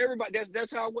 Everybody,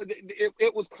 that's how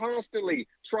it was constantly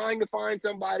trying to find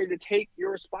somebody to take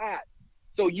your spot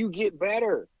so you get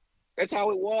better. That's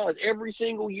how it was. Every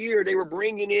single year, they were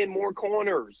bringing in more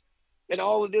corners and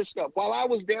all of this stuff. While I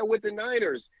was there with the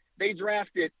Niners, I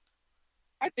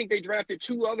think they drafted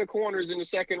 2 other corners in the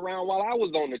second round while I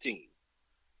was on the team.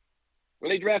 When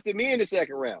they drafted me in the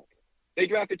second round, they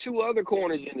drafted 2 other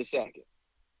corners in the second.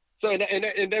 So,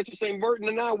 and that's the same. Burton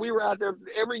and I, we were out there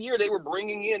every year. They were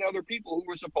bringing in other people who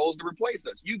were supposed to replace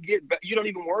us. You don't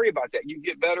even worry about that. You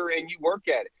get better and you work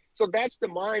at it. So that's the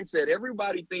mindset.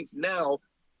 Everybody thinks now,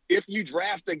 if you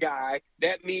draft a guy,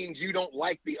 that means you don't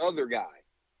like the other guy.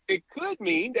 It could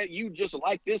mean that you just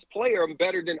like this player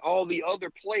better than all the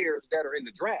other players that are in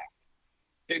the draft.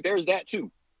 There's that too.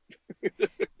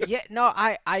 Yeah, no,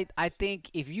 I think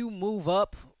if you move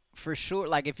up for sure,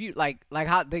 like if you like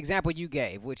how the example you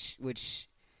gave, which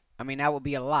I mean that would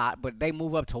be a lot, but they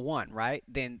move up to 1, right?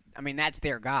 Then I mean that's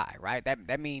their guy, right?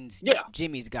 That means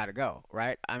Jimmy's got to go,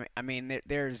 right? I mean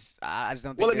there's I just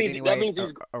don't think there's any way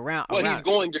around. He's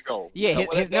going to go. Yeah,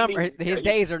 his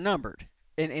days are numbered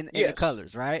in the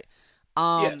colors, right?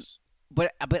 Yes.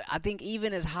 But I think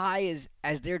even as high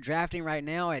as they're drafting right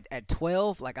now at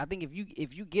 12, like I think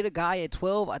if you get a guy at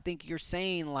 12, I think you're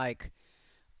saying like,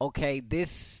 okay,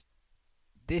 this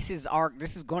is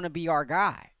going to be our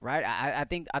guy, right? I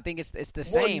think it's the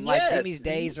same. Well, yes. Like Jimmy's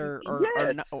days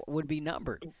would be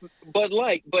numbered. But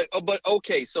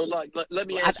okay, so let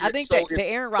me ask you. I think the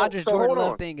Aaron Rodgers Jordan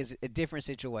Love thing is a different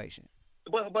situation.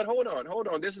 But hold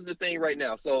on. This is the thing right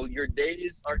now. So your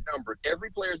days are numbered. Every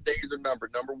player's days are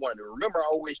numbered. Number one. And remember, I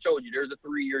always told you there's a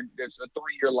 3-year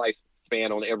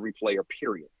lifespan on every player.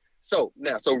 Period. So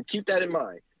keep that in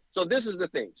mind. So this is the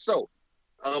thing. So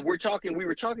we were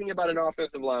talking about an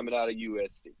offensive lineman out of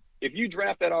USC. If you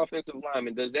draft that offensive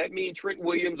lineman, does that mean Trent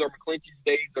Williams or McClinchy's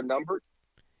days are numbered?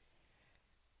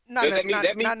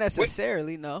 Not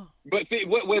necessarily, no. But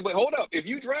wait, hold up. If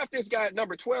you draft this guy at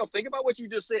number 12, think about what you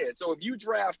just said. So if you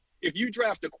draft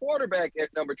a quarterback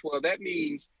at number 12, that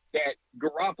means that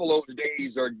Garoppolo's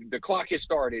days are the clock has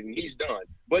started and he's done.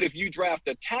 But if you draft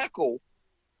a tackle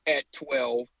at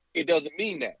 12, it doesn't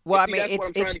mean that. Well, I mean,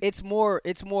 it's more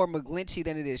McGlinchey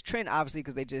than it is Trent, obviously,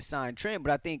 because they just signed Trent.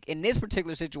 But I think in this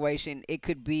particular situation, it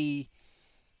could be.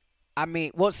 I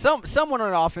mean, well, someone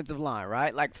on the offensive line,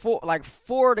 right? Like four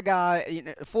of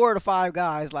the 5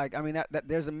 guys. Like, I mean, that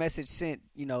there's a message sent,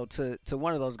 to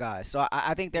one of those guys. So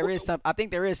I think there is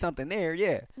something there.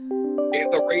 Yeah.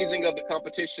 It's the raising of the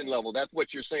competition level. That's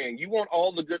what you're saying. You want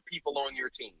all the good people on your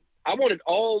team. I wanted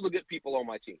all the good people on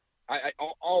my team.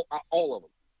 All of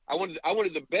them. I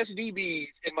wanted the best DBs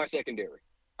in my secondary.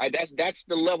 That's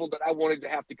the level that I wanted to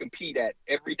have to compete at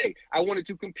every day. I wanted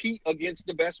to compete against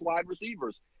the best wide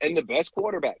receivers and the best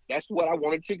quarterbacks. That's what I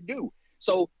wanted to do.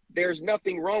 So there's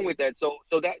nothing wrong with that.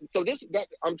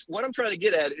 What I'm trying to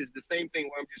get at is the same thing.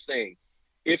 What I'm just saying,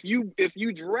 if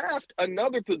you draft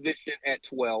another position at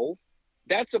 12,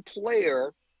 that's a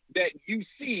player that you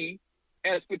see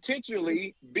as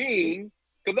potentially being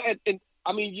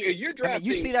I mean, you're drafting. I mean,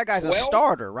 you see that guy's a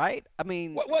starter, right? I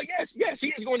mean, well, yes, he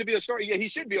is going to be a starter. Yeah, he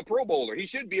should be a Pro Bowler. He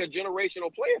should be a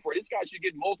generational player for it. This guy should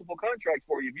get multiple contracts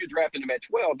for you if you're drafting him at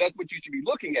 12. That's what you should be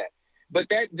looking at. But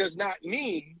that does not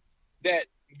mean that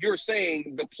you're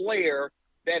saying the player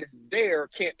that is there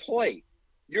can't play.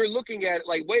 You're looking at it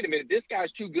like, wait a minute, this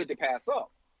guy's too good to pass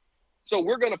up. So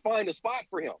we're going to find a spot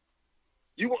for him.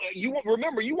 You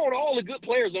want all the good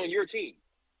players on your team.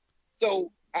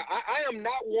 So I am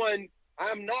not one.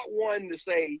 I'm not one to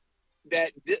say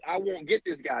that I won't get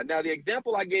this guy. Now, the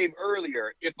example I gave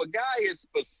earlier, if a guy is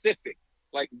specific,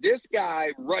 like this guy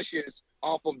rushes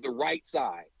off of the right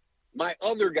side, my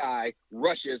other guy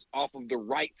rushes off of the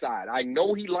right side. I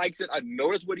know he likes it. I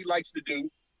know that's what he likes to do.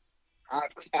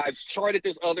 I've charted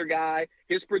this other guy.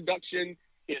 His production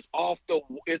is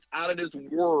it's out of this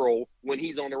world when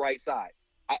he's on the right side.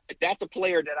 That's a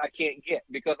player that I can't get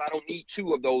because I don't need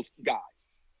two of those guys.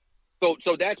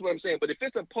 So that's what I'm saying. But if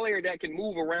it's a player that can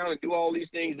move around and do all these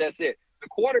things, that's it. The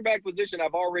quarterback position,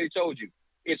 I've already told you,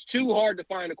 it's too hard to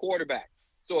find a quarterback.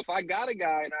 So if I got a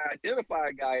guy and I identify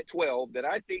a guy at 12 that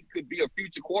I think could be a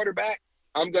future quarterback,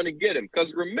 I'm going to get him.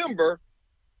 Because remember,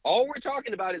 all we're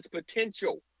talking about is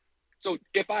potential. So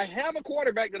if I have a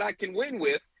quarterback that I can win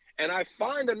with and I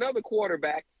find another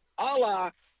quarterback, a la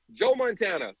Joe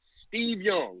Montana, Steve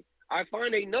Young, I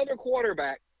find another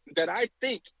quarterback that I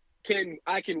think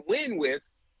I can win with,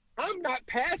 I'm not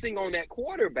passing on that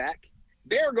quarterback.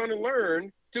 They're going to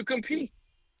learn to compete.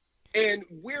 And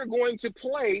we're going to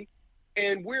play,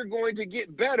 and we're going to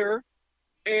get better,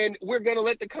 and we're going to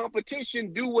let the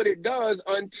competition do what it does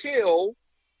until,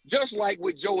 just like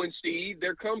with Joe and Steve,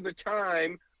 there comes a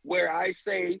time where I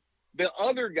say the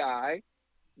other guy,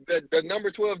 the number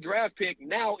 12 draft pick,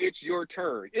 now it's your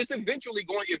turn. It's eventually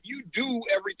going, if you do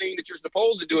everything that you're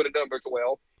supposed to do at a number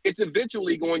 12, it's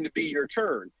eventually going to be your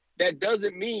turn. That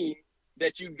doesn't mean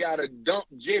that you've got to dump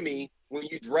Jimmy when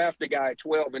you draft a guy at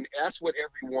 12, and that's what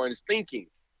everyone's thinking.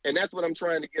 And that's what I'm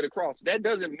trying to get across. That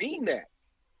doesn't mean that.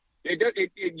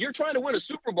 You're trying to win a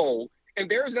Super Bowl, and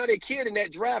there's not a kid in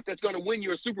that draft that's going to win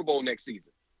you a Super Bowl next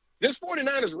season. This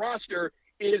 49ers roster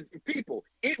is people.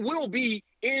 It will be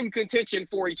in contention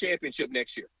for a championship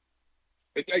next year.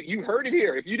 You heard it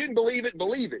here. If you didn't believe it,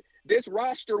 believe it. This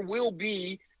roster will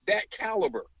be that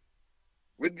caliber.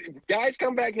 When guys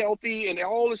come back healthy and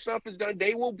all the stuff is done,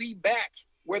 they will be back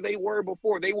where they were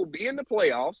before. They will be in the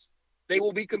playoffs. They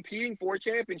will be competing for a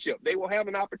championship. They will have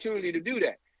an opportunity to do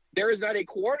that. There is not a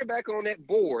quarterback on that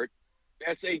board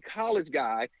that's a college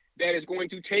guy that is going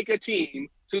to take a team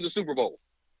to the Super Bowl.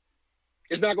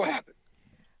 It's not going to happen.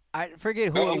 I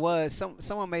forget who it was.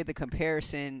 Someone made the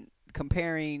comparison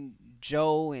comparing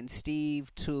Joe and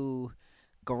Steve to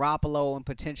Garoppolo and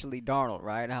potentially Darnold,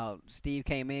 right? How Steve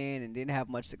came in and didn't have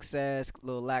much success, a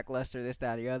little lackluster, this,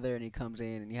 that, or the other, and he comes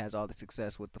in and he has all the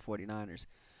success with the 49ers.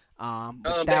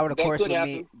 But that would, of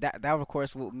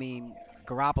course, would mean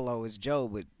Garoppolo is Joe,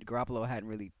 but Garoppolo hadn't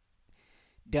really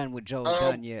done what Joe's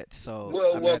done yet. So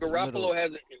Garoppolo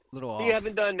hasn't. He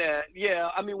hasn't done that. Yeah,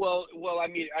 I mean,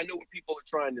 I know what people are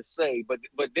trying to say, but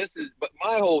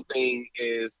my whole thing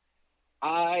is,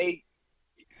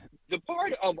 the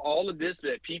part of all of this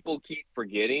that people keep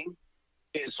forgetting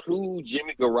is who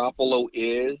Jimmy Garoppolo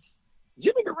is.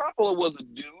 Jimmy Garoppolo was a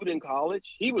dude in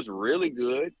college. He was really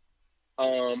good.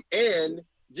 And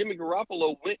Jimmy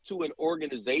Garoppolo went to an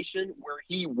organization where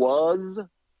he was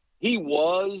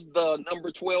the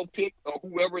number 12 pick or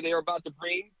whoever they're about to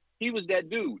bring. He was that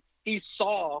dude. He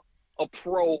saw a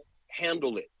pro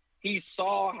handle it. He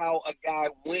saw how a guy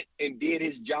went and did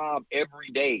his job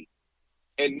every day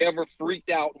and never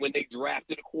freaked out when they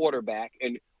drafted a quarterback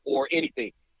or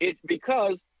anything. It's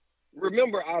because,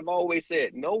 remember, I've always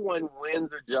said, no one wins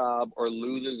a job or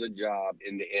loses a job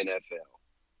in the NFL.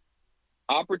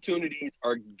 Opportunities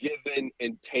are given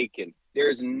and taken.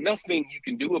 There's nothing you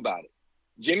can do about it.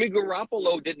 Jimmy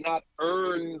Garoppolo did not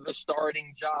earn the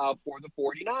starting job for the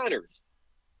 49ers.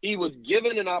 He was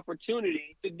given an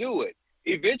opportunity to do it.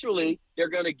 Eventually, they're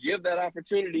going to give that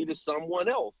opportunity to someone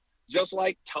else. Just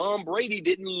like Tom Brady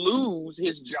didn't lose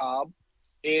his job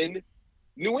in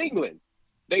New England.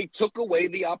 They took away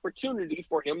the opportunity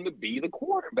for him to be the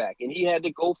quarterback, and he had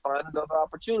to go find another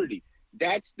opportunity.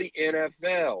 That's the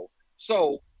NFL.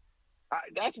 So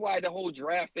that's why the whole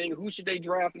draft thing, who should they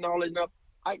draft and all that stuff,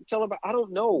 I tell them, I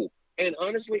don't know. And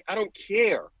honestly, I don't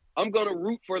care. I'm going to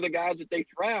root for the guys that they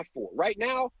draft for. Right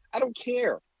now, I don't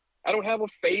care. I don't have a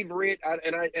favorite.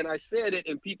 And I said it,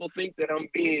 and people think that I'm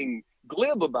being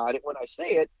glib about it when I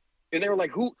say it. And they're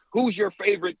like, who's your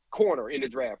favorite corner in the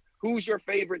draft? Who's your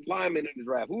favorite lineman in the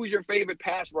draft? Who's your favorite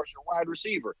pass rusher, wide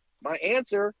receiver? My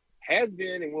answer has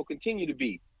been and will continue to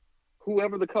be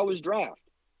whoever the colors draft.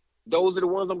 Those are the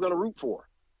ones I'm going to root for.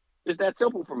 It's that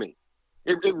simple for me.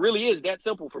 It really is that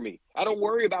simple for me. I don't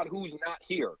worry about who's not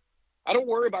here. I don't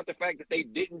worry about the fact that they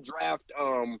didn't draft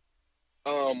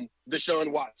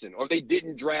Deshaun Watson or they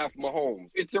didn't draft Mahomes.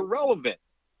 It's irrelevant.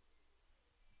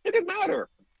 It didn't matter.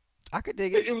 I could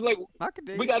dig it. It was like,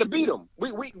 we got to beat them.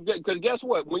 Because guess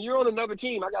what? When you're on another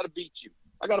team, I got to beat you.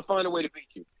 I got to find a way to beat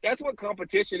you. That's what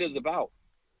competition is about.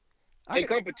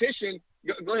 Competition.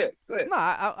 Go ahead. No,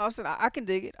 I can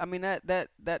dig it. I mean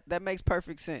that makes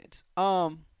perfect sense.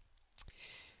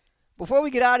 Before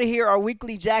we get out of here, our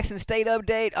weekly Jackson State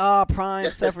update.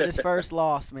 Prime suffered his first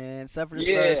loss, man.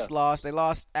 First loss. They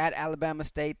lost at Alabama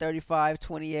State,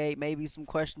 35-28. Maybe some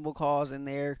questionable calls in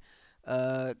there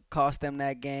cost them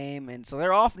that game, and so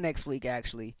they're off next week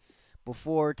actually.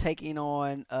 before taking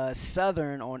on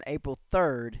Southern on April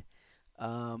 3rd.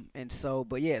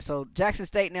 So Jackson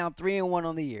State now 3-1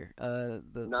 on the year.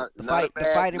 The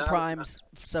Fighting Primes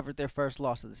suffered their first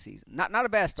loss of the season. Not a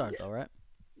bad start though, right?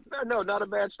 No, not a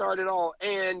bad start at all.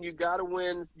 And you got to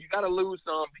win. You got to lose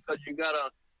some because you got to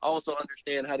also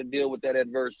understand how to deal with that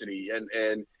adversity.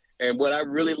 And what I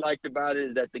really liked about it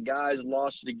is that the guys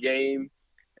lost the game,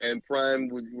 and Prime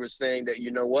was saying that,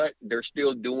 you know what, they're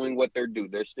still doing what they're doing.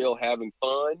 They're still having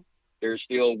fun. They're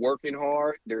still working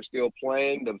hard. They're still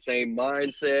playing the same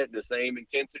mindset, the same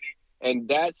intensity, and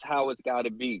that's how it's got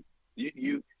to be.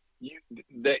 You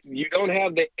don't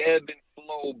have the ebb and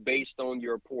flow based on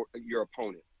your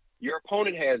opponent. Your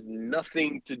opponent has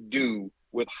nothing to do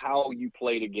with how you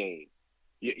play the game.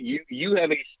 You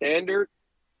have a standard,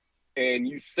 and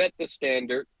you set the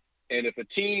standard. And if a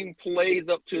team plays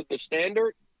up to the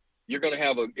standard, it's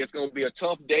going to be a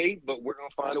tough day, but we're going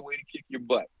to find a way to kick your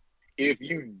butt. If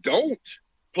you don't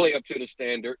play up to the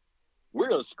standard, we're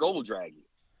going to skull drag you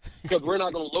because we're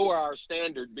not going to lower our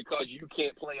standard because you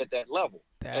can't play at that level.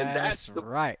 That's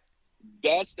right.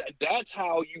 That's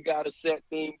how you got to set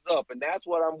things up, and that's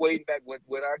what I'm waiting back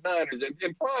with our Niners.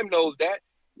 And Prime knows that.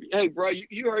 Hey, bro,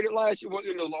 you heard it last year,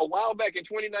 a while back in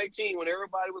 2019 when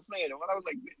everybody was saying it. When I was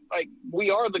like, we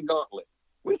are the gauntlet.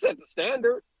 We set the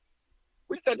standard.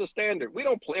 We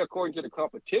don't play according to the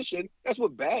competition. That's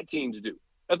what bad teams do.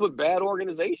 That's what bad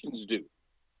organizations do.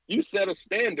 You set a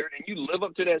standard and you live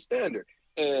up to that standard.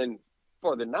 And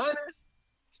for the Niners,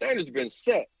 standards have been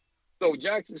set. So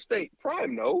Jackson State,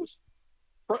 Prime knows.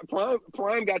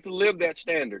 Prime got to live that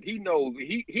standard. He knows.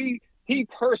 He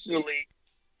personally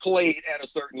played at a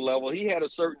certain level. He had a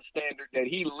certain standard that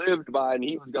he lived by and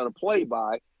he was going to play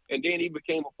by. And then he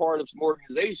became a part of some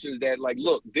organizations that, like,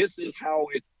 look, this is how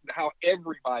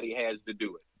everybody has to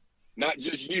do it. Not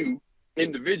just you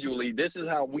individually. This is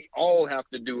how we all have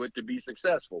to do it to be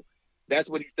successful. That's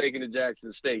what he's taking to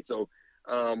Jackson State. So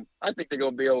I think they're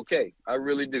going to be okay. I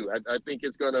really do. I think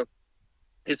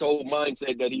his whole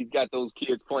mindset that he's got those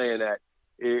kids playing at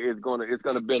is going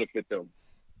to benefit them.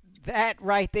 That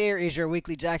right there is your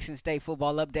weekly Jackson State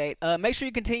football update. Make sure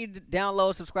you continue to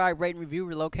download, subscribe, rate, and review.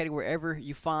 We're located wherever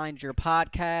you find your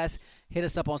podcast. Hit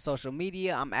us up on social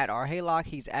media. I'm at R. Haylock.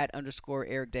 He's at _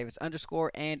 Eric Davis _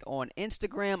 And on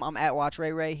Instagram, I'm at Watch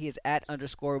Ray Ray. He is at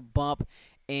 _ Bump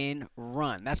and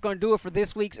Run. That's going to do it for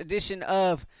this week's edition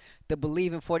of the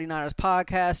Believe in 49ers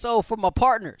podcast. So for my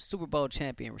partner, Super Bowl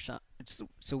champion Rashawn.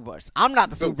 Super Bowl. I'm not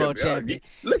the Super Bowl champion.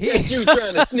 Look at you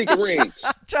trying to sneak a ring.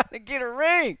 I'm trying to get a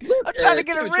ring. I'm trying to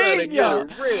get a ring, y'all.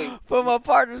 For my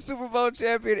partner, Super Bowl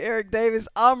champion Eric Davis,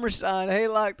 I'm Rashawn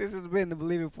Haylock. This has been the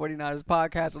Believe in 49ers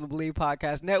podcast on the Believe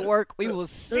Podcast Network. We will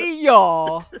see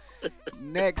y'all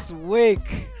next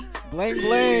week. Bling,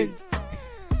 bling.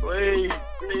 Please.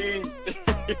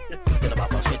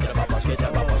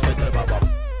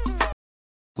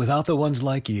 Without the ones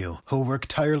like you, who work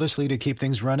tirelessly to keep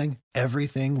things running,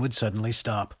 everything would suddenly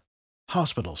stop.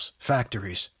 Hospitals,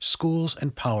 factories, schools,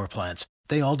 and power plants,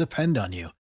 they all depend on you.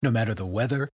 No matter the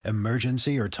weather,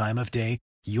 emergency, or time of day,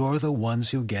 you're the ones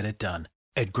who get it done.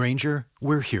 At Grainger,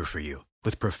 we're here for you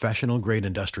with professional-grade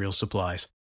industrial supplies.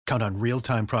 Count on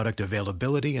real-time product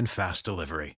availability and fast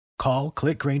delivery. Call,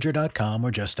 click Grainger.com,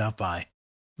 or just stop by.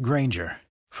 Grainger,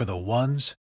 for the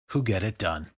ones who get it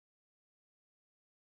done.